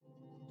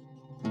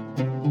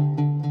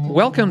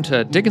Welcome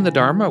to Dig in the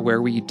Dharma,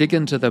 where we dig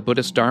into the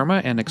Buddhist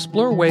Dharma and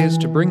explore ways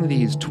to bring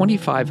these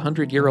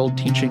 2,500-year-old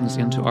teachings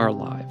into our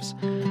lives.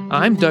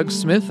 I'm Doug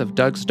Smith of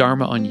Doug's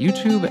Dharma on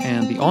YouTube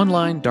and the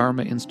online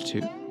Dharma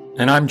Institute.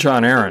 And I'm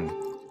John Aaron,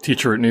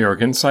 teacher at New York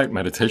Insight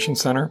Meditation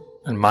Center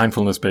and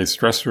mindfulness-based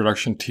stress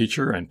reduction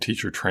teacher and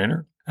teacher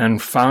trainer,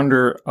 and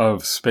founder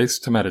of Space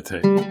to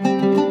Meditate.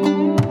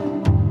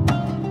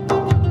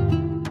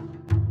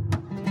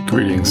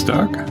 Greetings,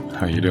 Doug.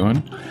 How you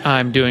doing?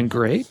 I'm doing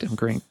great. I'm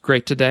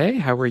great today.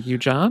 How are you,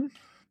 John?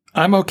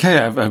 I'm okay.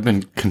 I've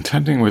been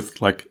contending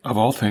with, like, of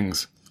all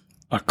things,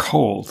 a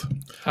cold.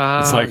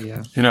 It's like,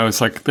 it's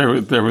like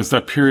there was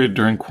that period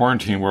during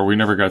quarantine where we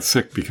never got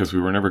sick because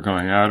we were never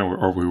going out,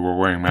 or we were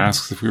wearing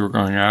masks if we were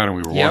going out, and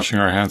we were washing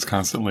our hands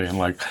constantly. And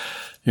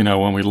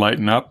when we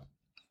lighten up,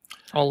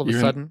 all of a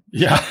sudden.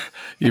 Yeah.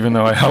 Even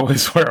though I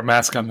always wear a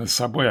mask on the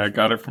subway, I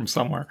got it from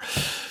somewhere.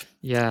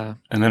 Yeah.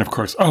 And then, of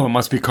course, it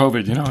must be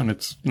COVID, and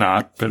it's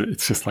not, but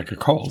it's just like a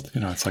cold.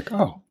 It's like,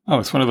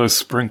 it's one of those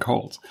spring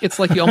colds. It's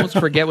like you almost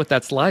forget what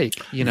that's like,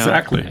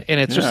 Exactly.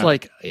 And it's just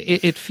like,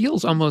 it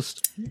feels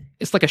almost,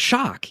 it's like a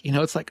shock,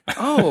 it's like,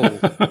 I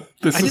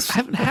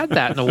haven't had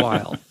that in a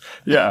while.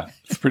 Yeah,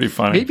 it's pretty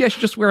funny. Maybe I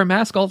should just wear a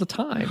mask all the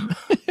time.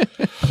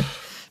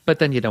 But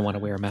then you don't want to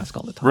wear a mask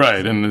all the time.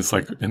 Right, and it's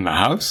like in the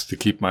house to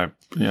keep my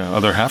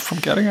other half from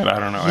getting it. I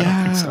don't know. Yeah, I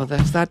don't think so. Well,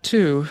 that's that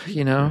too,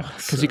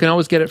 because you can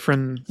always get it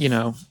from,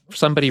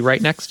 somebody right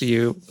next to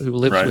you who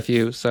lives with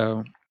you.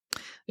 So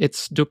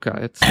it's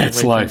dukkha.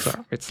 It's life.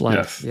 It's life,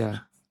 yes. Yeah.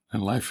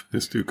 And life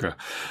is dukkha,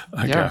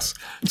 I guess.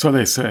 So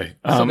they say.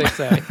 So they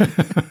say.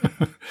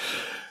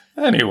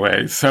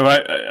 Anyway, so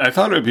I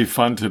thought it would be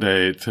fun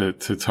today to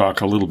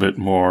talk a little bit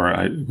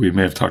more. We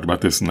may have talked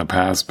about this in the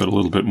past, but a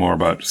little bit more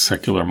about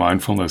secular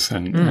mindfulness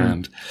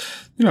and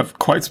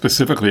quite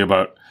specifically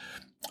about,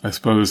 I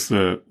suppose,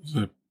 the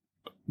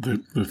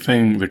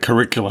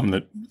curriculum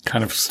that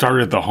kind of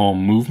started the whole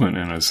movement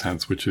in a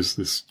sense, which is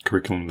this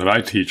curriculum that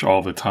I teach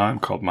all the time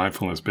called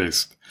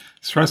Mindfulness-Based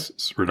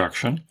Stress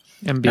Reduction.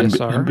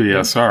 MBSR.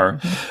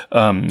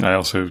 MBSR. I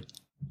also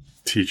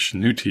teach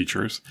new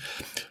teachers.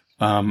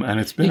 And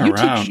it's been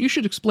around. You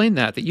should explain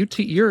that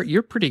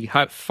you're pretty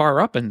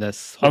far up in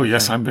this. Oh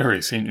yes, thing. I'm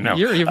very senior. No,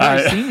 you're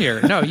very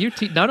senior. No,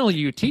 not only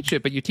you teach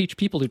it, but you teach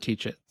people who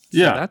teach it. So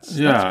that's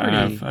pretty...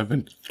 And I've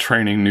been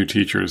training new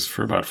teachers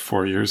for about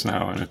 4 years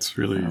now, and it's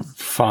really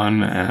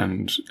fun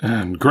and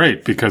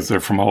great because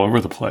they're from all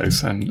over the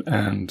place,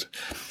 and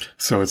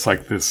so it's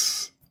like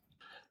this,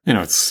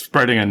 it's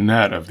spreading a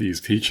net of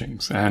these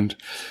teachings. And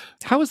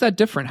how is that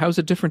different? How is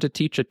it different to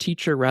teach a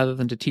teacher rather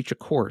than to teach a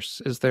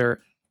course? Is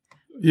there?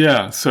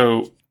 Yeah.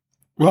 So,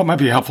 it might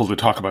be helpful to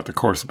talk about the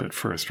course a bit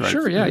first, right?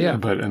 Sure. Yeah.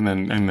 But and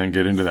then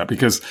get into that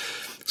because,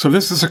 so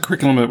this is a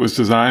curriculum that was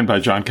designed by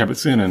Jon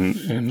Kabat-Zinn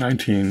in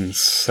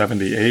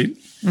 1978,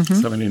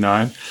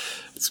 79,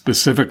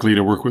 specifically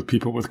to work with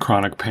people with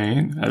chronic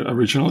pain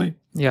originally.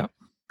 Yeah.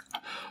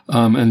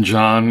 And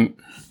John,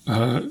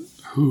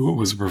 who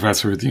was a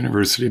professor at the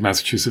University of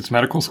Massachusetts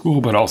Medical School,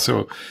 but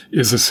also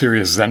is a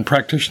serious Zen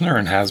practitioner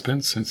and has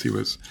been since he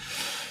was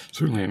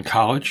certainly in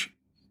college.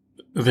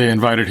 They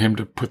invited him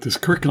to put this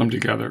curriculum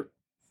together.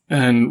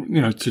 And,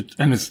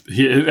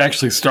 it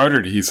actually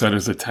started, he said,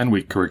 as a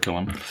 10-week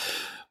curriculum.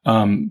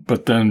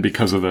 But then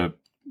because of the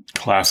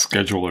class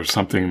schedule or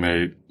something,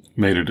 they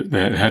made it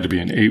had to be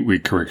an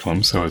 8-week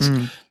curriculum. So it's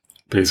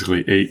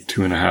basically 8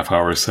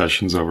 2.5-hour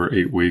sessions over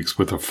 8 weeks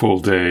with a full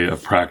day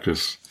of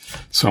practice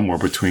somewhere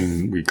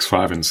between weeks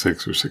 5 and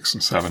 6 or 6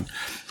 and 7.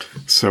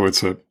 So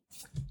it's a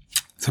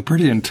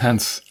pretty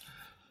intense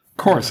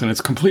course, and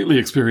it's completely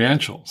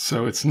experiential.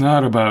 So it's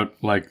not about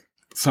like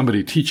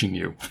somebody teaching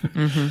you,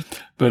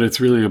 but it's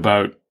really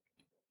about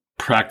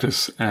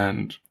practice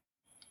and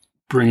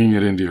bringing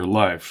it into your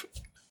life.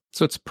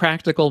 So it's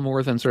practical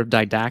more than sort of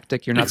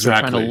didactic. You're not sort of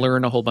trying to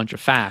learn a whole bunch of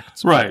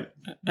facts. Right.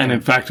 And in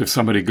fact, if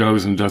somebody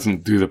goes and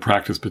doesn't do the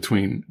practice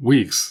between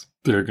weeks,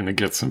 they're going to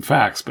get some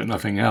facts, but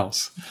nothing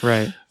else.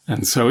 Right.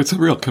 And so it's a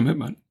real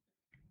commitment.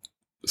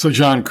 So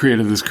John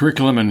created this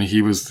curriculum, and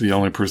he was the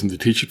only person to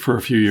teach it for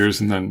a few years.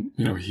 And then,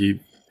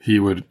 he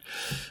would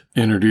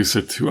introduce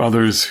it to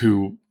others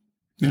who,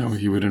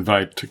 he would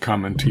invite to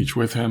come and teach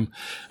with him.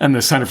 And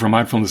the Center for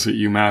Mindfulness at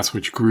UMass,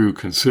 which grew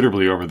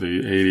considerably over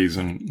the 80s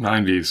and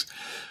 90s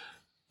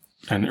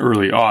and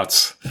early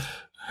aughts,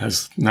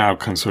 has now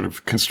sort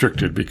of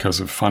constricted because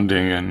of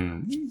funding.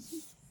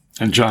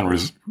 And John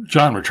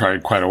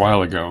retired quite a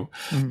while ago.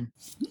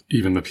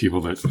 Even the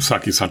people that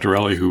Saki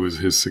Santarelli, who was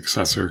his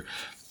successor,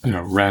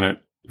 ran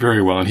it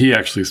very well. And he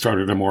actually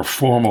started a more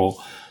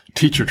formal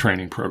teacher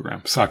training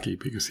program, Saki,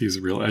 because he's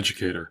a real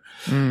educator.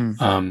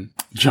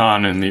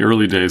 John, in the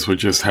early days, would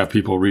just have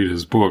people read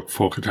his book,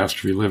 Full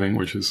Catastrophe Living,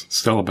 which is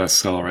still a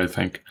bestseller, I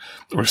think,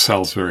 or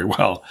sells very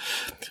well,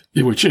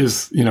 which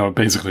is,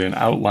 basically an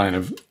outline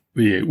of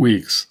the 8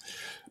 weeks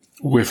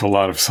with a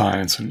lot of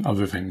science and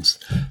other things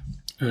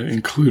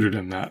included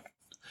in that.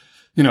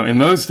 In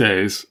those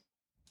days,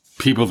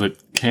 people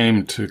that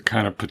came to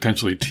kind of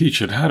potentially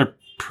teach it had a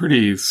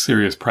pretty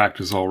serious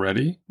practice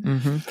already.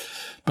 Mm-hmm.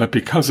 But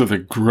because of the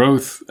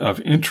growth of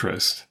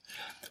interest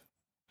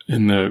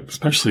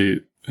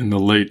especially in the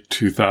late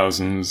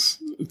 2000s,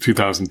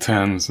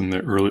 2010s, and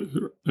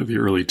the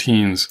early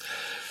teens,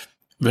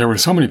 there were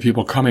so many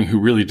people coming who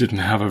really didn't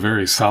have a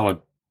very solid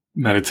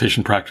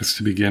meditation practice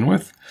to begin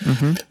with.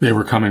 Mm-hmm. They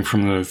were coming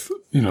from the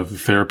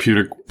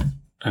therapeutic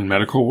and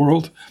medical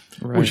world,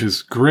 Right. which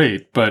is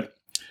great, but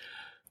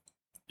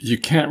you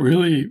can't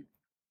really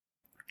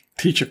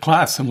teach a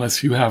class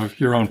unless you have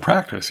your own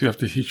practice. You have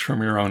to teach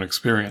from your own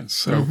experience.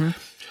 So Mm-hmm.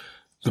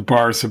 the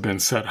bars have been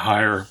set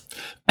higher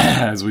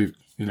as we've,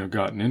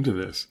 gotten into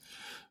this.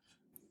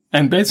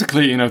 And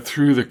basically,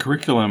 through the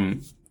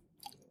curriculum,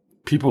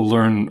 people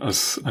learn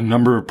a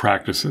number of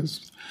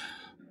practices.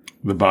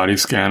 The body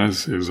scan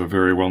is a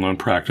very well-known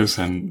practice,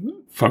 and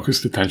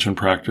focused attention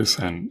practice.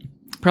 And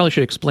Probably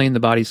should explain the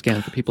body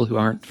scan for people who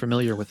aren't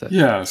familiar with it.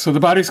 yeah, so the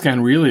body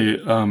scan really,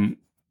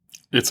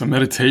 it's a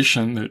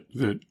meditation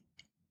that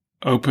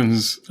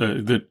opens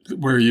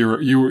where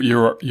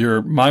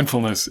your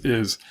mindfulness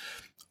is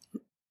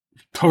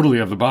totally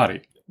of the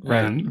body,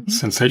 Right. and Mm-hmm.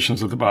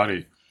 sensations of the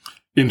body,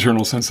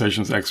 internal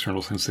sensations,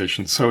 external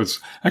sensations. So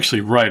it's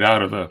actually right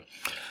out of the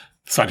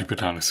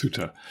Satipatthana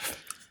Sutta.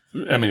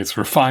 I mean, it's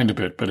refined a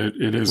bit, but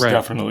it is Right.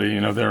 definitely,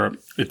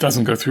 it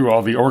doesn't go through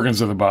all the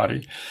organs of the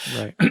body,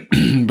 Right.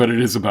 but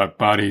it is about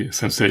body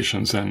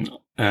sensations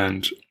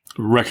and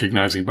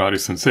recognizing body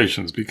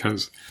sensations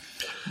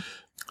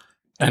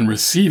and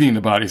receiving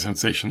the body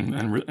sensation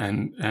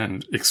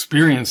and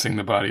experiencing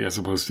the body as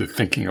opposed to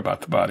thinking about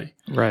the body.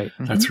 Right.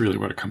 Mm-hmm. That's really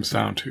what it comes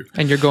down to.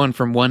 And you're going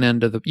from one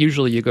end of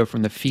usually you go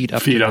from the feet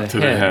up to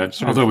the head.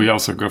 Sort of Although we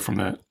also go from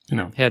the,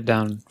 head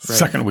down. Right.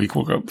 second week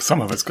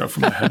some of us go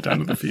from the head down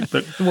to the feet.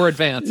 But More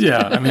advanced.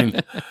 yeah, I mean,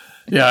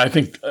 I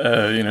think,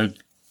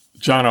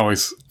 John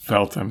always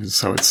felt,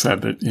 so it's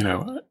said that,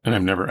 and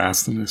I've never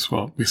asked him this,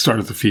 well, we start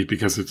at the feet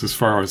because it's as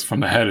far as from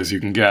the head as you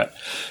can get,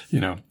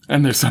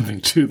 and there's something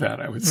to that,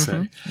 I would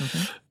say.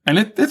 Mm-hmm. And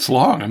it's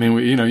long. I mean,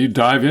 you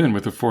dive in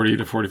with a 40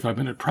 to 45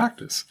 minute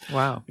practice.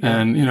 Wow. Yeah.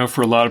 And,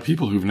 for a lot of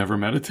people who've never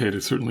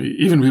meditated, certainly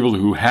even people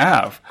who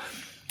have,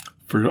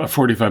 for a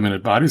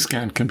 45-minute body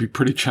scan can be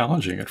pretty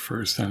challenging at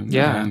first. And,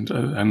 Yeah. and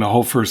the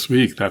whole first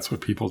week, that's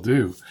what people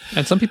do.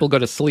 And some people go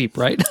to sleep,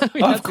 right? I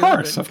mean, Of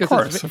course. It's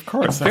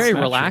That's very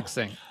natural.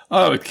 relaxing.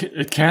 Oh,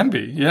 it can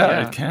be.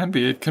 Yeah, it can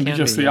be. It can be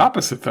just the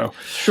opposite, though.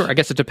 Sure. I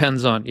guess it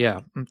depends on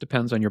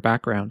your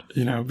background.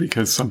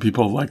 Because some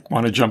people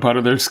want to jump out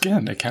of their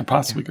skin. They can't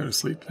possibly go to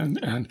sleep.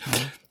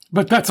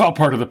 But that's all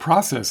part of the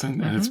process,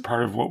 and it's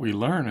part of what we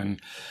learn. And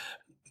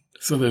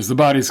so there's the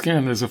body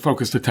scan. There's a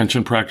focused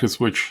attention practice,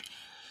 which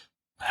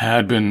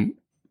had been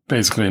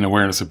basically an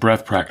awareness of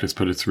breath practice,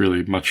 but it's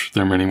really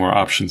there are many more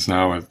options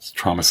now. It's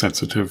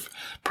trauma-sensitive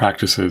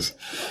practices,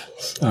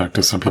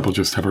 because some people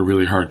just have a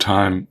really hard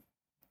time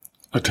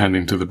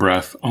attending to the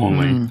breath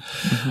only.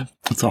 Mm-hmm.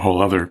 It's a whole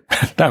other,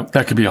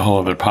 that could be a whole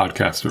other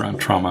podcast around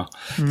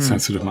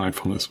trauma-sensitive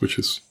mindfulness, which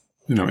is,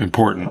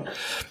 important.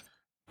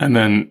 And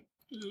then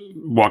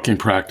walking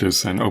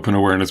practice and open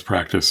awareness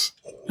practice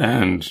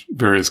and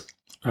various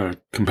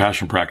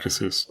compassion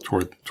practices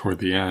toward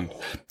the end.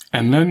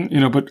 And then,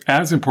 but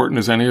as important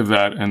as any of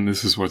that, and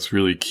this is what's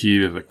really key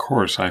to the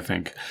course, I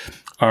think,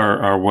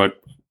 are what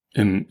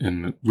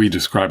we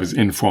describe as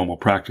informal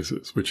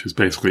practices, which is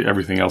basically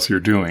everything else you're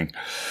doing.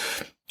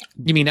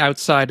 You mean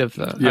outside of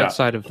the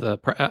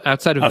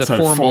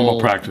formal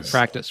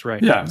practice,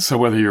 right? Yeah. So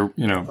whether you're,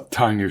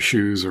 tying your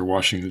shoes or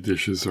washing the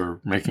dishes or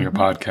making a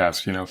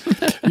podcast,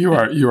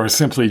 you are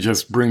simply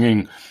just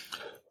bringing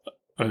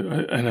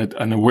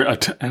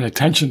an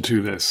attention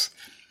to this,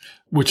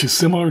 which is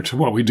similar to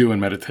what we do in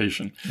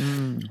meditation.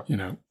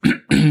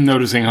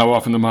 Noticing how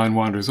often the mind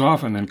wanders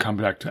off and then come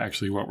back to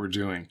actually what we're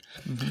doing.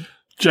 Mm-hmm.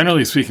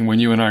 Generally speaking, when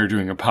you and I are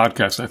doing a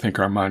podcast, I think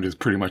our mind is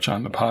pretty much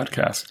on the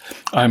podcast.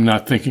 I'm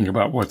not thinking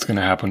about what's going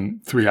to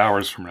happen 3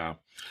 hours from now,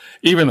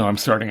 even though I'm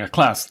starting a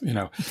class,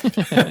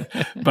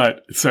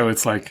 But so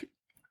it's like,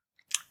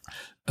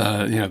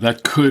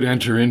 that could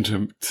enter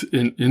into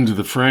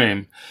the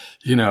frame,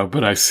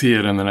 but I see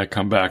it and then I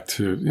come back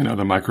to,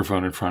 the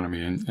microphone in front of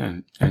me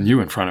and you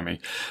in front of me.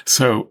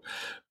 So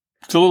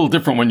it's a little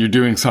different when you're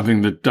doing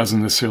something that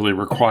doesn't necessarily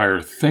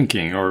require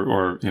thinking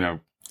or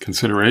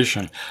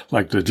consideration,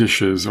 like the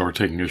dishes or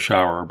taking a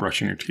shower or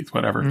brushing your teeth,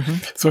 whatever.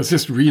 Mm-hmm. So it's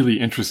just really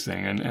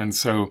interesting. And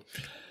so,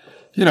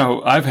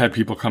 I've had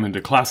people come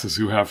into classes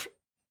who have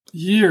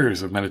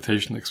years of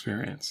meditation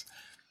experience,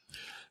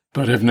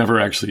 but have never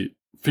actually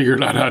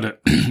figured out how to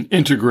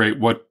integrate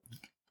what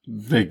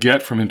they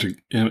get from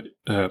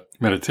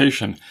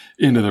meditation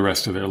into the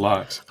rest of their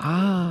lives.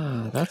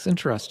 Ah, that's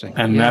interesting.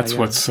 And that's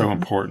what's so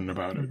important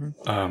about it.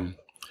 Mm-hmm.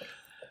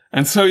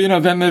 And so,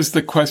 then there's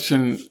the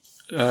question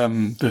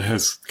that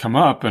has come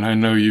up, and I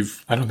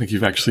don't think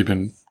you've actually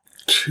been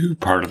too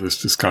part of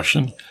this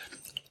discussion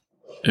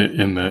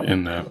in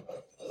the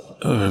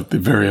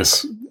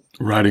various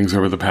writings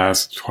over the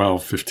past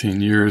 12,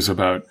 15 years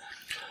about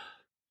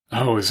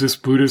oh, is this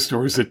Buddhist,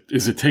 or is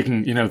it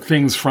taking,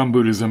 things from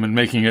Buddhism and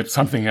making it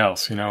something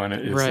else, and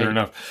is Right. there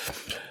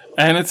enough?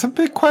 And it's a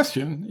big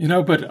question,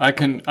 but I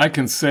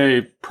can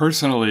say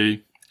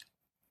personally,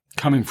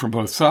 coming from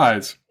both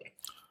sides,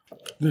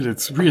 that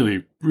it's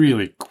really,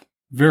 really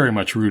very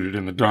much rooted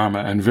in the Dharma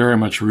and very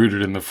much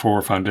rooted in the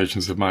 4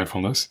 foundations of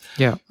mindfulness,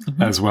 Yeah.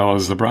 Mm-hmm. as well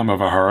as the Brahma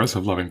Viharas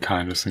of loving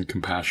kindness and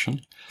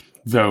compassion,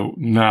 though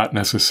not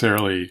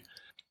necessarily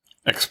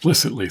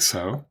explicitly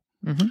so.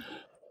 Mm-hmm.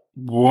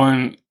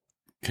 One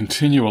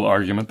continual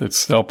argument that's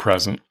still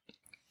present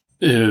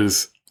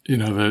is,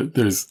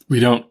 that we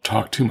don't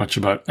talk too much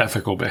about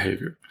ethical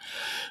behavior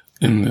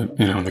in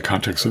the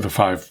context of the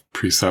 5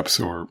 precepts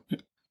or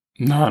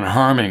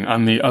non-harming.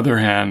 On the other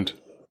hand,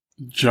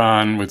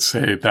 John would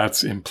say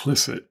that's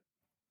implicit.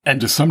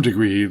 And to some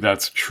degree,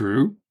 that's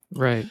true.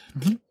 Right.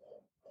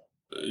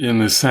 Mm-hmm. In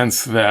the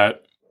sense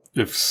that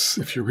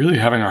if you're really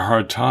having a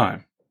hard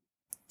time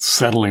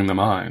settling the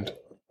mind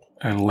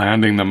and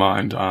landing the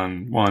mind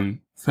on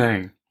one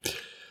thing,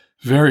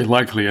 very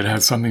likely it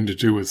has something to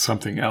do with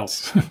something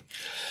else, and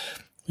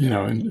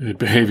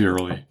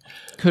behaviorally.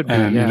 Could be,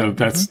 and, yeah.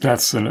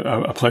 that's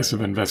a place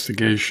of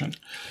investigation.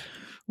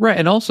 Right.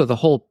 And also the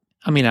whole,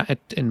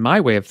 in my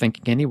way of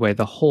thinking anyway,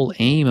 the whole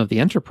aim of the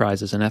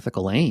enterprise is an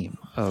ethical aim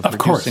of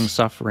reducing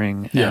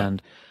suffering. Yeah.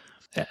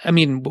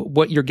 And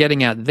what you're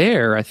getting at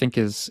there, I think,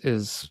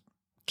 is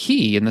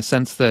key in the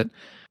sense that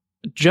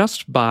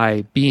just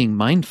by being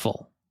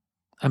mindful,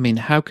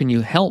 how can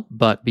you help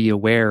but be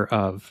aware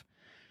of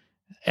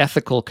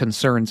ethical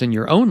concerns in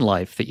your own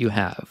life that you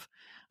have?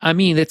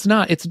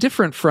 It's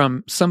different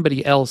from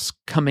somebody else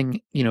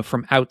coming,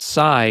 from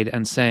outside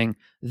and saying,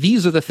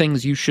 these are the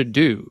things you should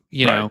do,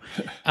 know?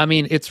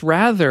 It's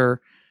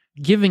rather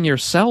giving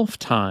yourself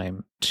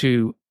time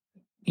to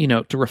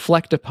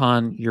reflect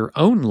upon your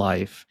own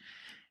life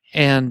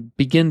and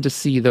begin to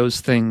see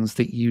those things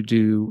that you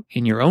do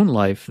in your own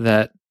life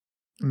that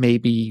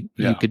maybe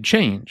you could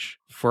change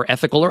for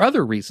ethical or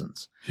other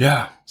reasons.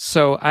 Yeah.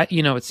 So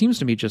it seems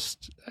to me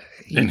just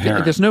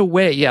inherent. There's no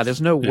way. Yeah,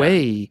 there's no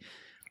way.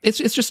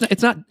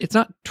 It's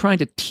not trying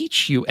to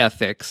teach you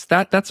ethics.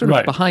 That's sort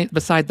of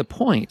beside the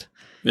point.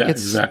 Yeah,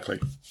 exactly.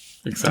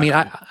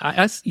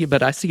 I see,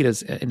 but I see it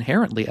as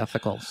inherently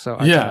ethical. So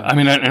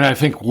and I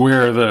think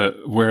where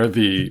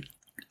the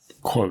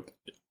quote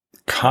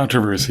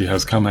controversy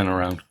has come in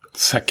around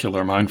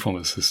secular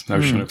mindfulness, this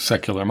notion of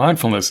secular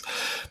mindfulness,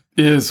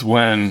 is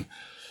when,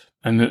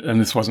 and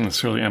this wasn't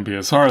necessarily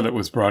MBSR that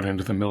was brought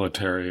into the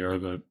military or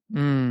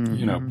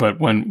but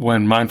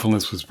when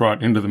mindfulness was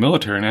brought into the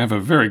military, and I have a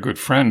very good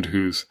friend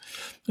who's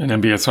an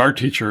MBSR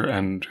teacher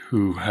and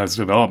who has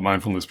developed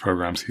mindfulness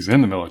programs. He's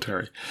in the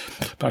military,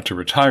 about to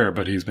retire,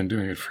 but he's been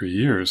doing it for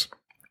years.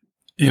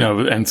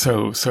 And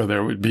so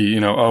there would be,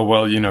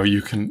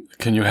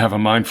 can you have a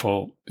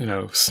mindful,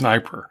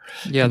 sniper?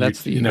 Yeah,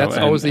 that's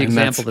always the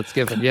example that's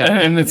given. Yeah.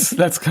 And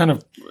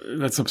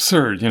that's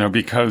absurd,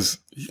 because,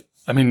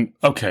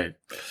 okay,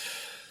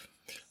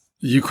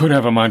 you could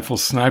have a mindful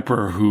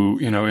sniper who,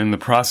 in the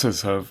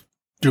process of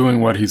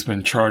doing what he's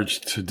been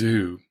charged to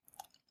do,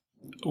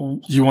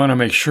 you want to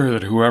make sure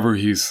that whoever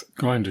he's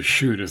going to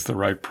shoot is the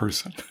right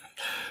person.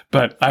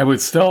 But I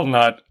would still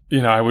not,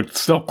 I would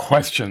still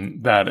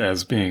question that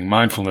as being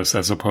mindfulness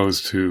as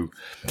opposed to,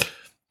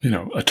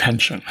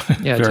 attention,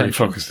 very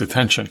focused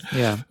attention.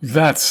 Yeah.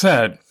 That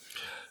said,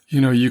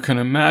 you can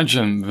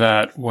imagine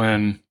that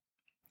when,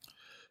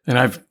 and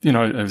I've,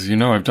 as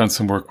I've done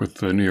some work with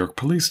the New York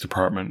Police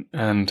Department,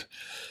 and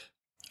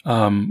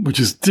which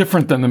is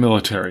different than the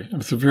military.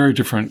 It's a very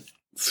different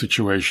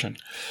situation.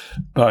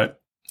 But,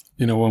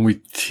 when we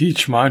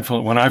teach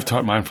when I've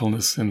taught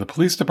mindfulness in the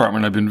police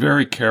department, I've been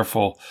very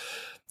careful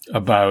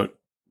about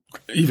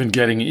even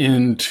getting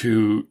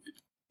into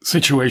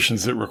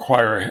situations that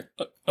require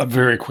a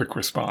very quick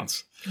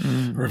response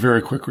or a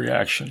very quick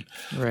reaction.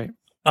 Right.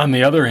 On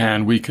the other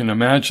hand, we can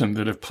imagine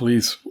that if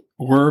police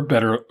were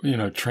better,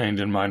 trained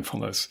in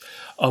mindfulness,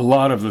 a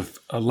lot of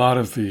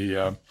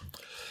the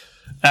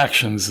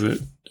actions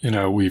that,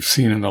 we've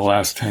seen in the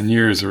last 10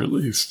 years, or at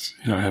least,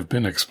 have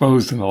been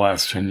exposed in the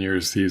last 10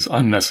 years, these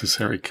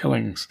unnecessary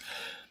killings,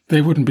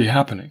 they wouldn't be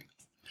happening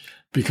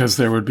because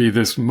there would be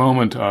this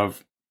moment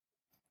of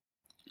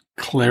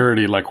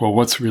clarity, like, well,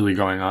 what's really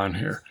going on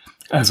here,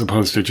 as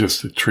opposed to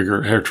just a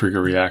hair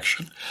trigger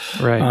reaction.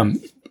 Right.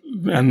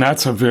 And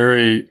that's a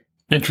very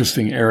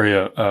interesting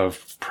area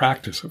of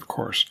practice, of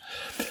course.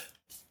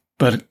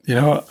 But,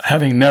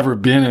 having never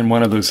been in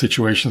one of those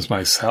situations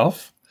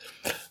myself,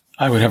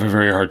 I would have a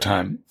very hard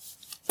time,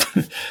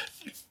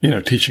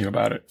 teaching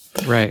about it.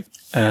 Right.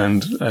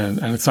 And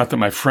it's not that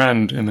my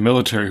friend in the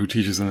military who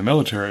teaches in the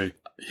military,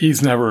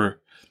 he's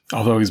never,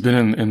 although he's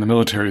been in the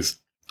military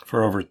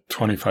for over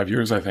 25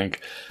 years, I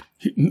think,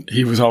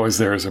 he was always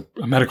there as a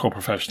medical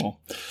professional.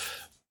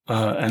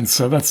 And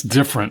so that's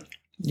different.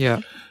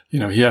 Yeah.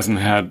 He hasn't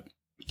had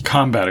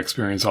combat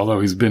experience, although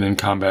he's been in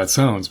combat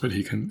zones, but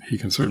he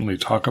can certainly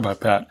talk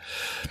about that.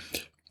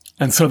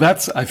 And so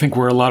that's, I think,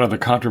 where a lot of the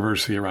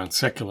controversy around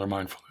secular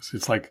mindfulness.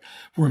 It's like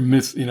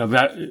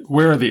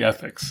where are the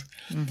ethics?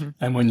 Mm-hmm.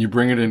 And when you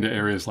bring it into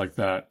areas like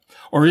that,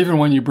 or even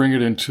when you bring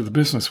it into the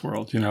business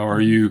world,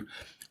 are you,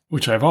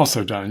 which I've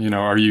also done,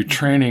 are you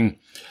training,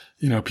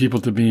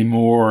 people to be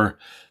more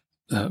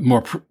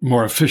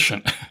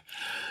efficient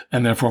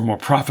and therefore more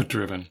profit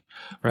driven?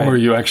 Right. Or are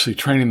you actually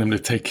training them to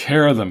take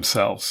care of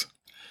themselves,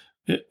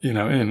 in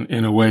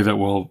a way that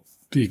will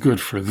be good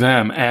for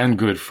them and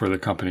good for the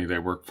company they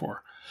work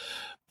for?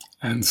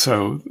 And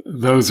so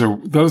those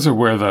are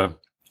where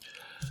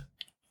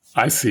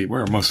I see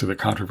where most of the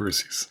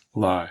controversies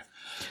lie.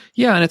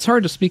 Yeah, and it's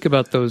hard to speak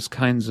about those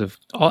kinds of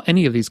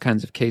any of these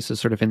kinds of cases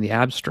sort of in the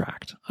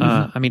abstract.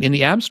 Mm-hmm. In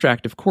the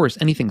abstract, of course,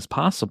 anything's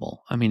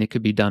possible. It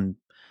could be done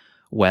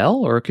well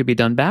or it could be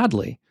done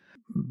badly.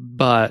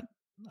 But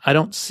I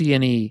don't see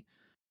any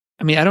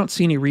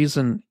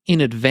reason in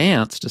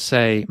advance to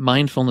say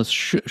mindfulness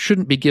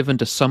shouldn't be given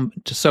to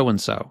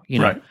so-and-so,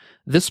 Right.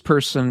 This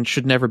person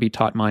should never be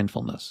taught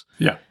mindfulness.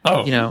 Yeah.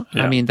 Oh. Yeah.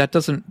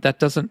 That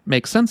doesn't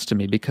make sense to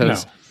me,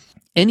 because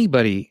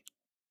anybody,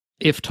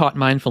 if taught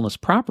mindfulness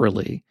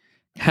properly,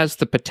 has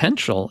the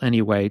potential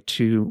anyway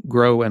to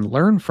grow and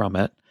learn from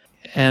it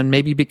and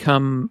maybe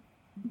become,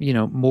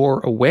 more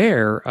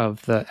aware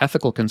of the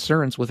ethical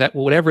concerns with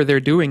whatever they're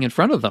doing in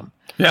front of them.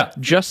 Yeah.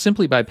 Just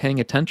simply by paying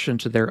attention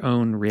to their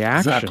own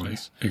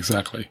reactions.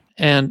 Exactly.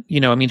 And,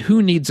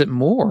 who needs it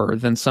more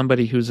than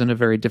somebody who's in a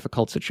very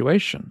difficult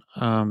situation?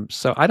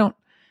 So I don't,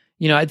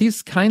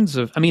 these kinds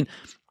of,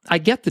 I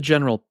get the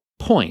general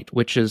point,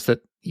 which is that,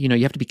 you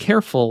have to be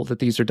careful that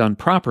these are done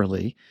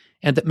properly,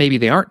 and that maybe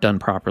they aren't done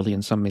properly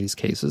in some of these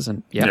cases.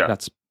 And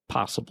that's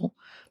possible.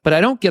 But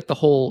I don't get the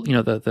whole,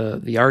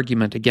 the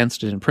argument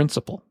against it in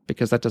principle,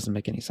 because that doesn't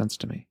make any sense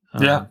to me.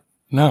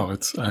 No,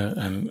 it's,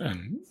 and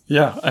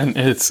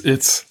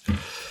it's,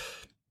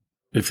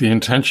 if the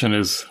intention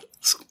is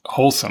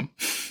wholesome,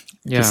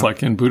 just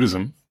like in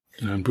Buddhism,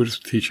 in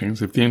Buddhist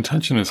teachings, if the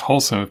intention is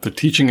wholesome, if the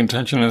teaching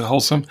intention is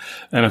wholesome,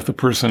 and if the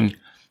person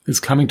is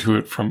coming to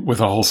it with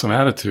a wholesome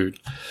attitude,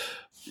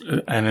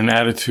 and an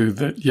attitude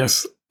that,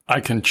 yes, I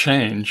can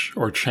change,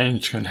 or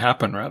change can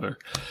happen rather.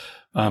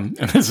 And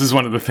this is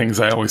one of the things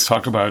I always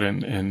talk about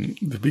in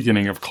the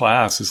beginning of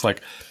class, is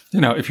like,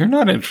 if you're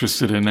not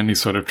interested in any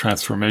sort of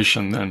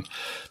transformation, then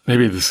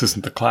maybe this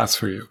isn't the class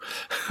for you.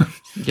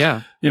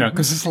 Yeah.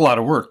 Because it's a lot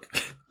of work.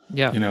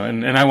 Yeah.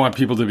 And I want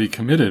people to be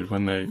committed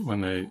when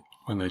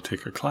they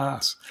take a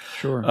class.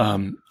 Sure.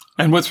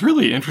 And what's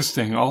really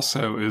interesting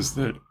also is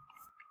that,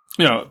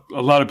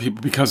 a lot of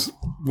people, because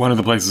one of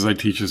the places I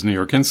teach is New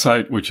York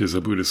Insight, which is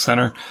a Buddhist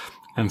center.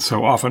 And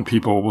so often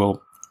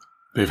people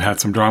they've had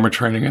some Dharma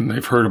training and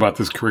they've heard about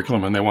this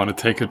curriculum and they want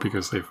to take it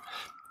because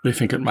they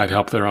think it might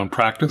help their own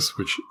practice,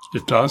 which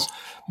it does.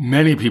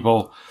 Many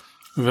people,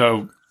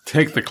 though,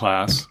 take the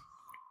class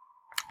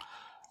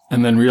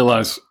and then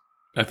realize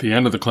at the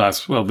end of the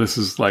class, well, this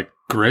is like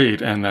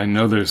great, and I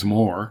know there's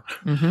more.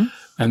 Mm-hmm.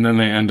 And then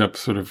they end up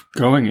sort of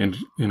going and,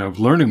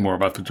 learning more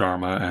about the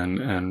Dharma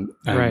and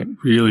right.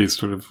 really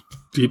sort of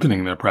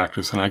deepening their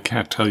practice. And I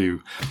can't tell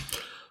you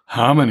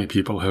how many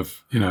people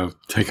have,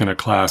 taken a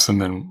class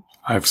and then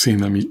I've seen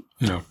them,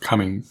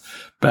 coming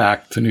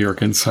back to New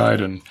York Insight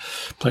and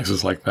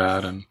places like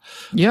that. And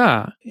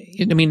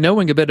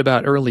knowing a bit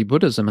about early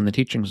Buddhism and the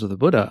teachings of the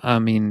Buddha,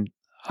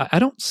 I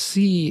don't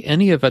see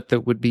any of it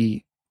that would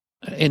be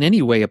in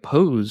any way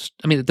opposed.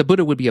 The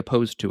Buddha would be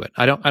opposed to it.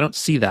 I don't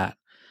see that.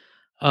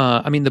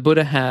 The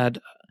Buddha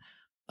had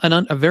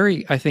a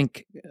very, I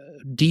think,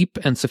 deep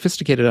and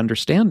sophisticated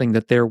understanding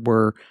that there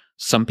were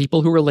some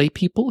people who were lay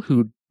people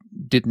who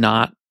did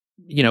not,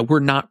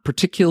 were not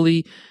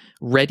particularly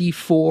ready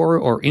for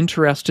or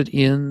interested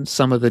in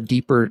some of the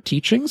deeper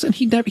teachings, and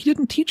he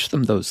didn't teach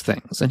them those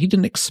things, and he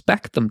didn't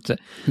expect them to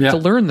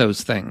learn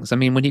those things.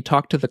 When he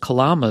talked to the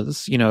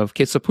Kalamas, of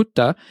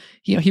Kesaputta,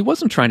 he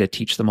wasn't trying to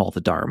teach them all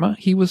the Dharma.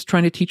 He was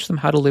trying to teach them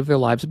how to live their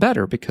lives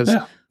better, because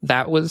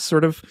that was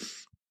sort of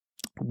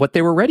what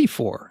they were ready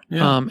for.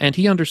 Yeah. And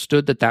he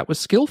understood that was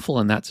skillful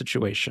in that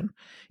situation.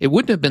 It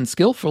wouldn't have been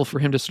skillful for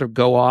him to sort of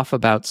go off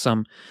about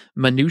some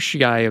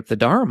minutiae of the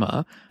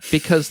Dharma,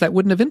 because that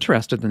wouldn't have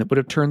interested them. It would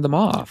have turned them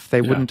off.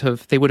 They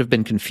would have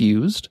been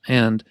confused,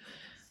 and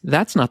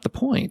that's not the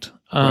point.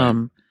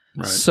 Right.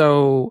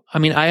 So,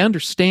 I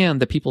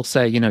understand that people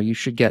say, you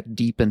should get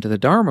deep into the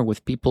Dharma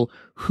with people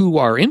who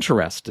are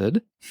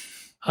interested.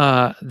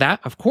 That,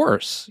 of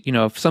course,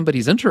 if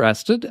somebody's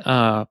interested,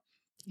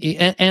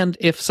 and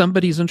if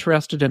somebody's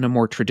interested in a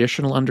more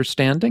traditional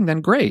understanding, then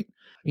great.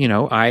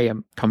 I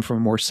come from a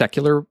more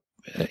secular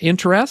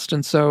interest,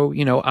 and so,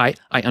 I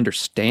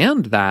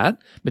understand that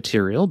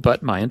material,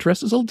 but my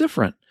interest is a little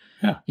different.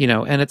 Yeah.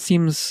 And it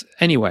seems,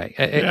 anyway,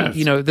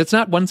 that's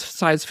not one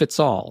size fits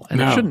all,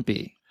 and it shouldn't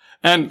be.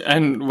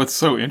 And what's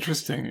so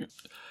interesting,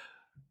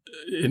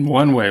 in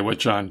one way, what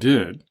Jon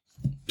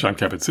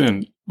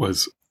Kabat-Zinn,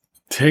 was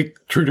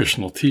take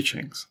traditional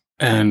teachings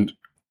and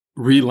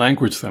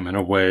relanguage them in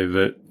a way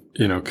that,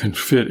 can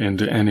fit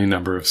into any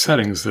number of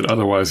settings that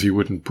otherwise you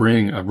wouldn't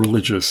bring a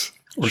religious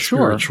or Sure.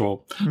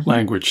 spiritual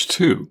language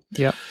too.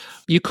 Yeah.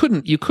 You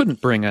couldn't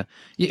bring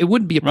it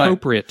wouldn't be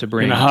appropriate to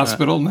bring in a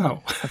hospital.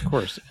 No, of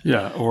course.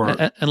 Yeah, or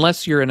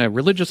unless you're in a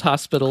religious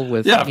hospital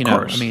with, of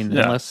course.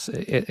 Unless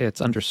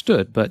it's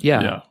understood, but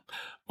yeah.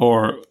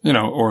 Or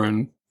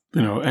in,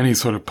 any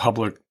sort of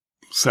public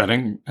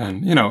setting.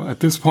 And,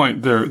 at this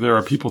point, there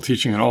are people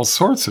teaching in all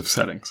sorts of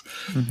settings.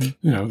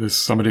 There's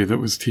somebody that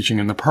was teaching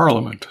in the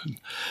parliament,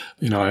 and,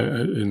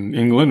 in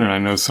England, and I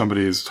know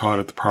somebody has taught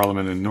at the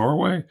parliament in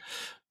Norway.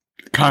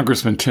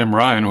 Congressman Tim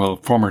Ryan,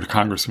 former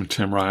Congressman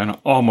Tim Ryan,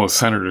 almost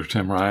Senator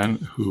Tim Ryan,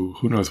 who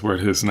knows where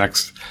his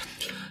next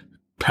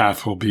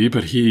path will be,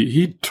 but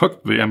he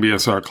took the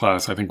MBSR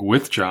class, I think,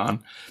 with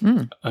John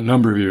a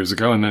number of years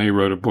ago, and then he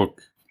wrote a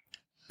book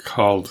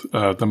called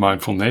The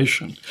Mindful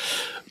Nation.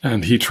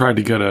 And he tried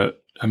to get a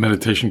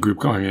meditation group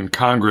going in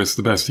Congress.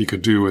 The best he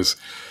could do was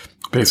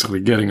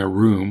basically getting a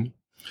room,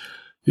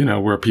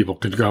 where people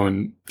could go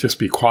and just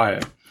be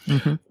quiet.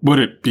 Would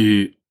it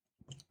be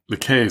the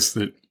case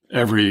that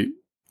every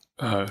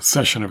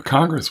session of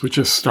Congress would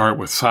just start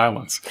with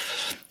silence,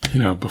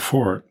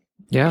 before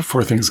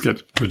things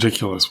get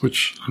ridiculous,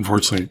 which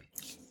unfortunately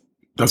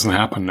doesn't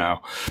happen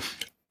now.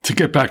 To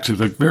get back to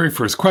the very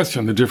first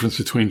question, the difference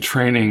between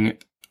training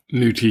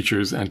new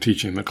teachers and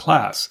teaching the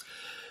class.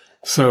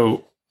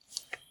 So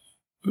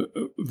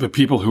the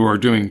people who are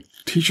doing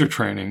teacher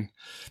training,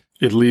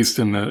 at least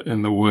in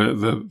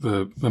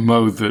the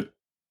mode that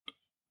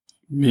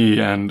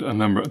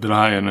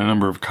I and a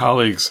number of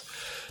colleagues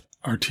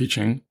are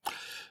teaching,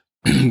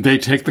 they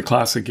take the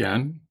class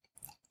again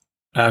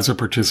as a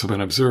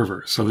participant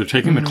observer. So they're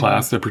taking the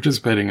class, they're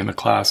participating in the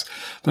class,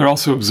 they're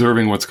also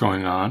observing what's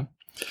going on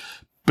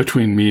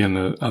between me and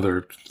the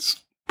other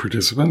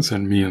participants,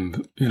 and me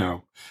and,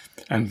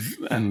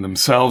 and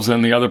themselves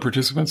and the other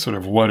participants, sort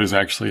of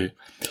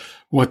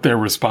what they're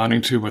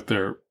responding to, what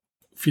they're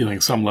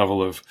feeling some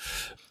level of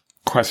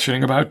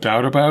questioning about,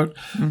 doubt about.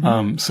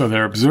 So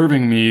they're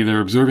observing me, they're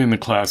observing the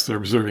class, they're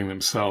observing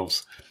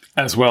themselves,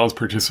 as well as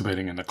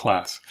participating in the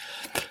class.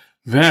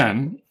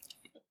 Then,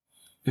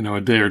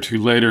 a day or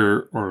two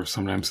later, or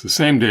sometimes the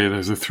same day,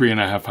 there's a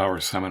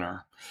 3.5-hour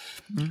seminar.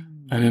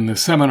 And in the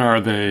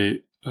seminar, this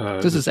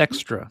is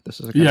extra. This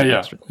is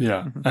extra.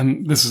 Yeah.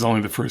 And this is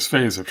only the first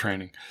phase of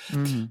training.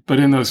 But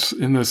in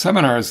those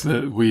seminars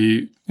that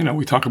we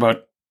talk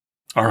about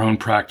our own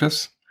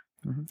practice.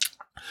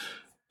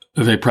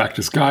 They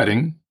practice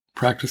guiding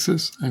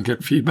practices and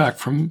get feedback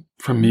from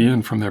me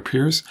and from their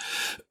peers.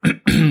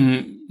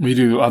 We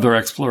do other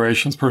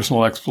explorations,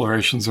 personal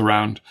explorations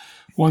around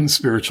one's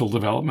spiritual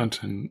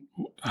development and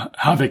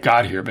how they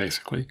got here,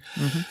 basically.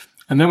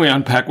 And then we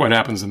unpack what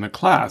happens in the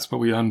class, but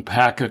we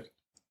unpack it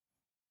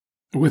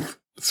with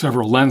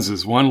several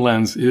lenses. One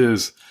lens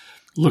is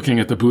looking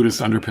at the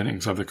Buddhist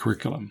underpinnings of the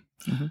curriculum,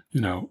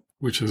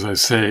 which, as I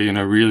say,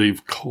 really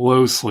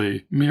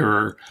closely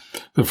mirror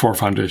the 4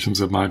 foundations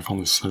of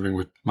mindfulness, living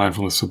with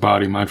mindfulness of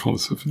body,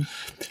 mindfulness of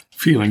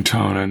feeling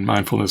tone, and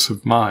mindfulness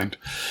of mind,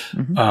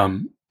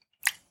 and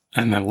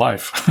then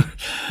life.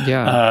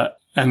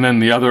 And then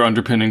the other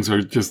underpinnings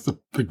are just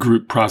the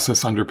group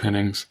process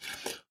underpinnings,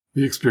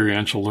 the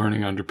experiential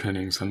learning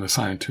underpinnings, and the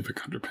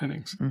scientific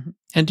underpinnings.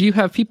 And do you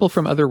have people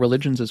from other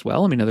religions as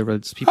well? I mean, other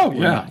religions, people. Oh,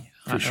 yeah,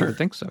 for sure. I would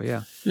think so,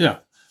 yeah.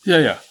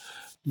 Yeah.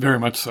 Very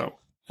much so.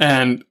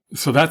 And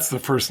so that's the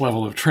first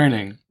level of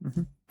training,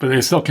 but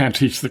they still can't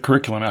teach the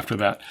curriculum after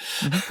that.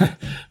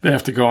 They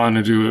have to go on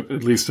and do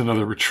at least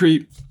another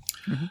retreat,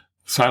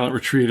 silent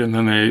retreat, and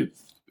then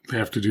they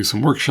have to do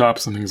some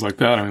workshops and things like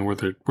that. I mean,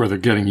 where they're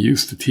getting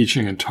used to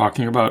teaching and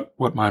talking about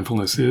what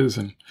mindfulness is,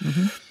 and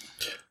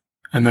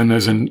then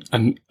there's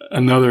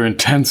another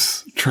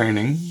intense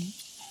training,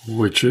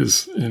 which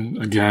is in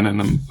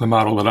the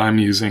model that I'm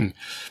using,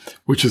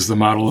 which is the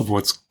model of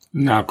what's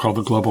now called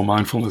the Global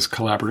Mindfulness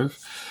Collaborative.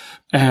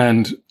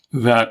 And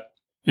that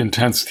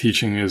intense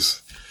teaching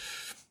is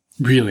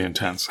really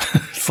intense.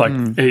 It's like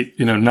 9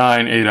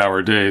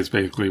 8-hour days,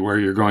 basically, where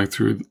you're going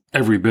through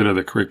every bit of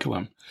the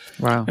curriculum.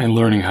 Wow. And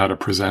learning how to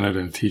present it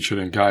and teach it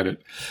and guide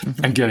it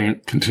and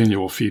getting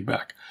continual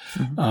feedback.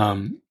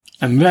 And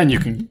then you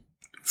can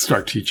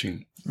start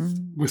teaching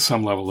with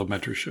some level of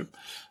mentorship.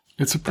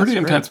 It's a pretty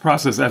intense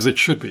process, as it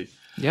should be.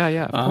 Yeah,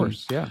 of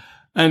course, yeah.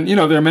 And,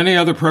 there are many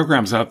other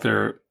programs out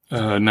there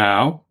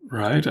now,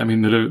 right? I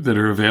mean, that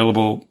are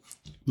available,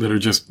 that are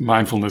just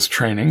mindfulness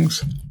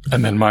trainings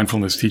and then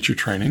mindfulness teacher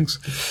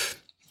trainings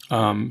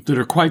that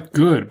are quite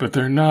good, but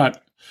they're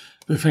not.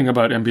 The thing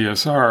about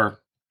MBSR,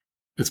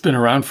 it's been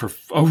around for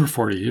over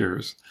 40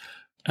 years,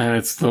 and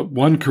it's the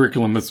one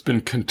curriculum that's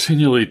been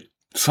continually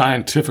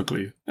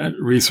scientifically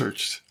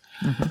researched,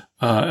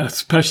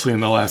 especially in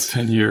the last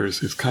 10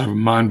 years. It's kind of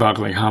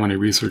mind-boggling how many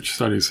research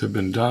studies have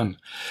been done.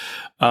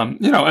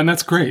 And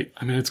that's great.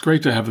 I mean, it's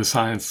great to have the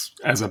science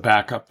as a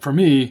backup. For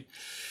me,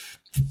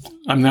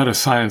 I'm not a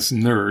science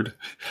nerd,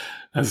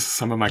 as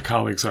some of my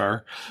colleagues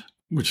are,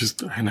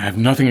 and I have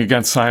nothing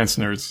against science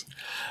nerds.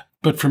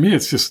 But for me,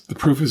 it's just the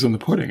proof is in the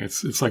pudding.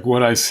 It's like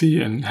what I see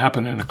and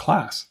happen in a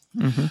class.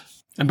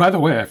 And by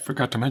the way, I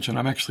forgot to mention,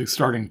 I'm actually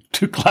starting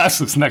 2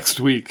 classes next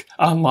week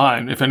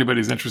online, if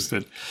anybody's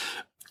interested.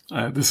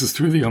 This is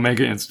through the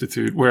Omega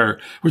Institute,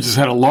 which has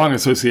had a long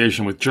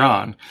association with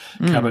John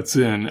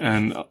Kabat-Zinn,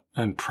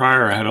 and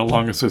prior had a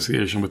long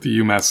association with the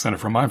UMass Center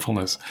for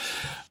Mindfulness.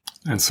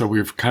 And so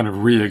we're kind of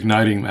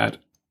reigniting that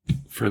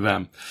for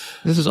them.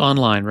 This is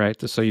online,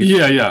 right? So you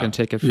can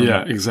take it from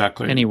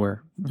exactly.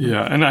 anywhere.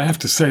 Yeah, and I have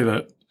to say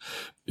that,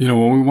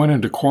 when we went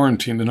into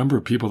quarantine, the number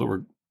of people that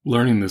were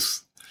learning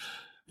this,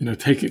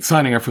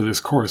 signing up for this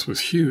course was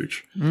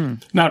huge.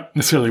 Not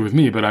necessarily with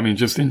me, but I mean,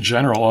 just in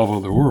general, all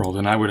over the world.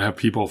 And I would have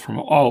people from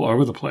all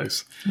over the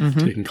place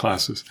taking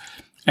classes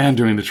and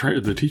doing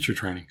the teacher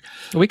training.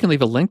 We can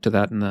leave a link to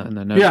that in the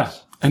notes. Yeah.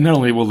 And not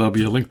only will there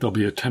be a link, there'll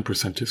be a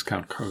 10%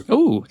 discount code.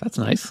 Oh, that's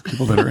nice.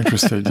 People that are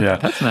interested, yeah.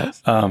 That's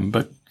nice.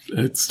 But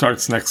it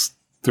starts next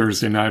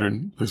Thursday night,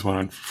 and there's one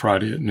on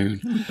Friday at noon.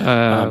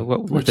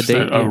 What's the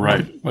date? Oh,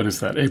 right. What is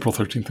that? April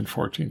 13th and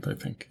 14th, I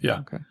think. Yeah.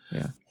 Okay.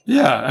 Yeah.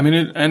 Yeah. I mean,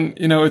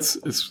 it's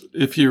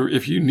if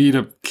you need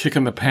a kick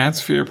in the pants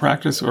for your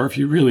practice, or if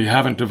you really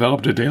haven't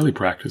developed a daily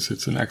practice,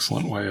 it's an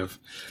excellent way of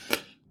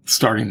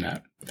starting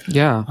that.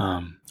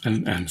 Yeah.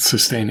 And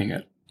sustaining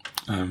it.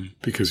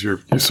 Because you're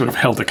sort of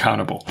held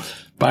accountable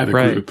by the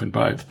group and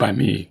by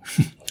me.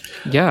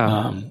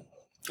 Yeah.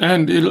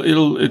 And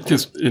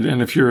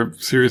and if you're a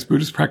serious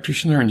Buddhist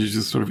practitioner and you're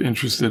just sort of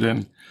interested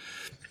in,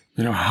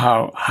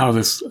 how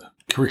this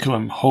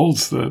curriculum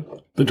holds the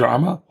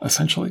Dharma,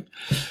 essentially,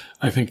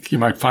 I think you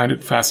might find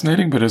it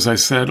fascinating. But as I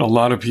said, a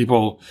lot of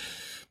people,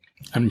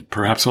 and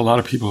perhaps a lot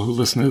of people who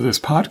listen to this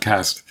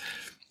podcast,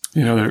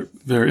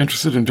 they're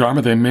interested in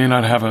Dharma. They may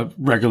not have a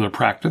regular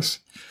practice.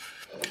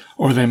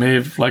 Or they may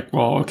have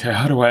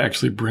how do I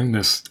actually bring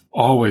this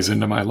always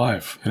into my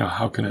life?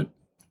 How can it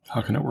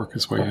work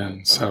its way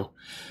in? So,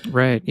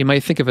 right. You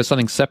might think of it as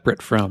something separate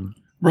from,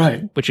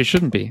 right, which it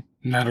shouldn't be.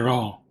 Not at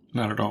all.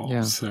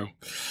 Yeah. So,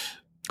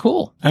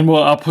 cool. And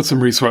I'll put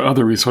some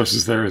other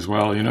resources there as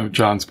well.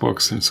 John's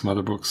books and some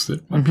other books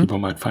that people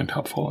might find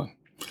helpful. And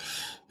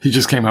he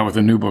just came out with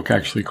a new book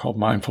actually called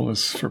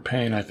Mindfulness for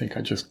Pain. I think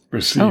I just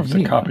received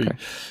a copy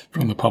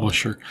from the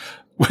publisher,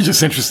 which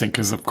is interesting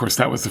because, of course,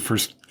 that was the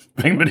first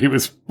thing that he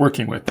was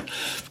working with.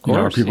 Of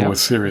course, people with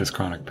serious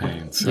chronic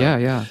pain. So,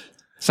 yeah.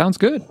 Sounds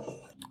good.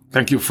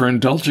 Thank you for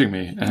indulging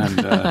me.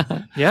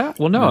 And yeah.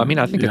 Well, no, I mean,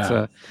 I think it's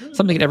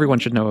something that everyone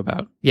should know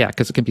about. Yeah,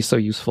 because it can be so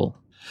useful.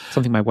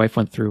 Something my wife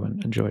went through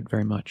and enjoyed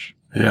very much.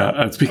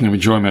 Yeah. Speaking of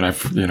enjoyment,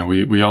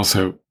 we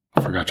also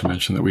forgot to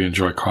mention that we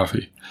enjoy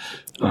coffee.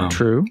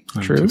 True.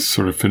 I'm just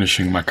sort of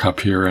finishing my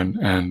cup here,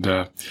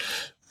 and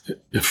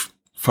if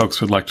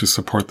folks would like to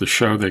support the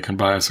show, they can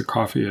buy us a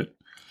coffee at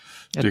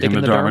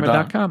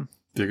diggingthedharma.com.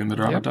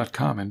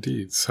 Diggingthedharma.com,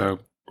 indeed. So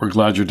we're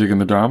glad you're digging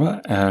the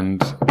Dharma,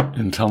 and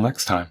until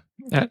next time.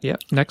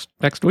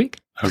 Next week.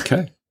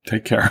 Okay.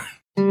 Take care.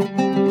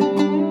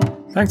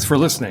 Thanks for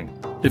listening.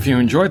 If you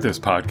enjoyed this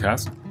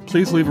podcast,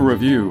 please leave a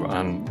review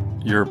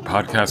on your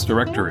podcast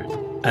directory.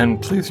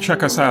 And please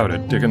check us out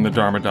at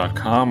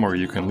diggingthedharma.com, where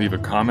you can leave a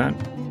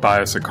comment,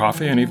 buy us a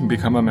coffee, and even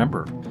become a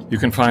member. You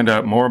can find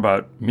out more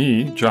about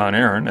me, John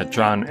Aaron, at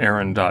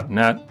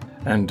johnaaron.net,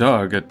 and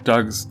Doug at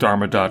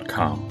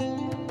dougsdharma.com.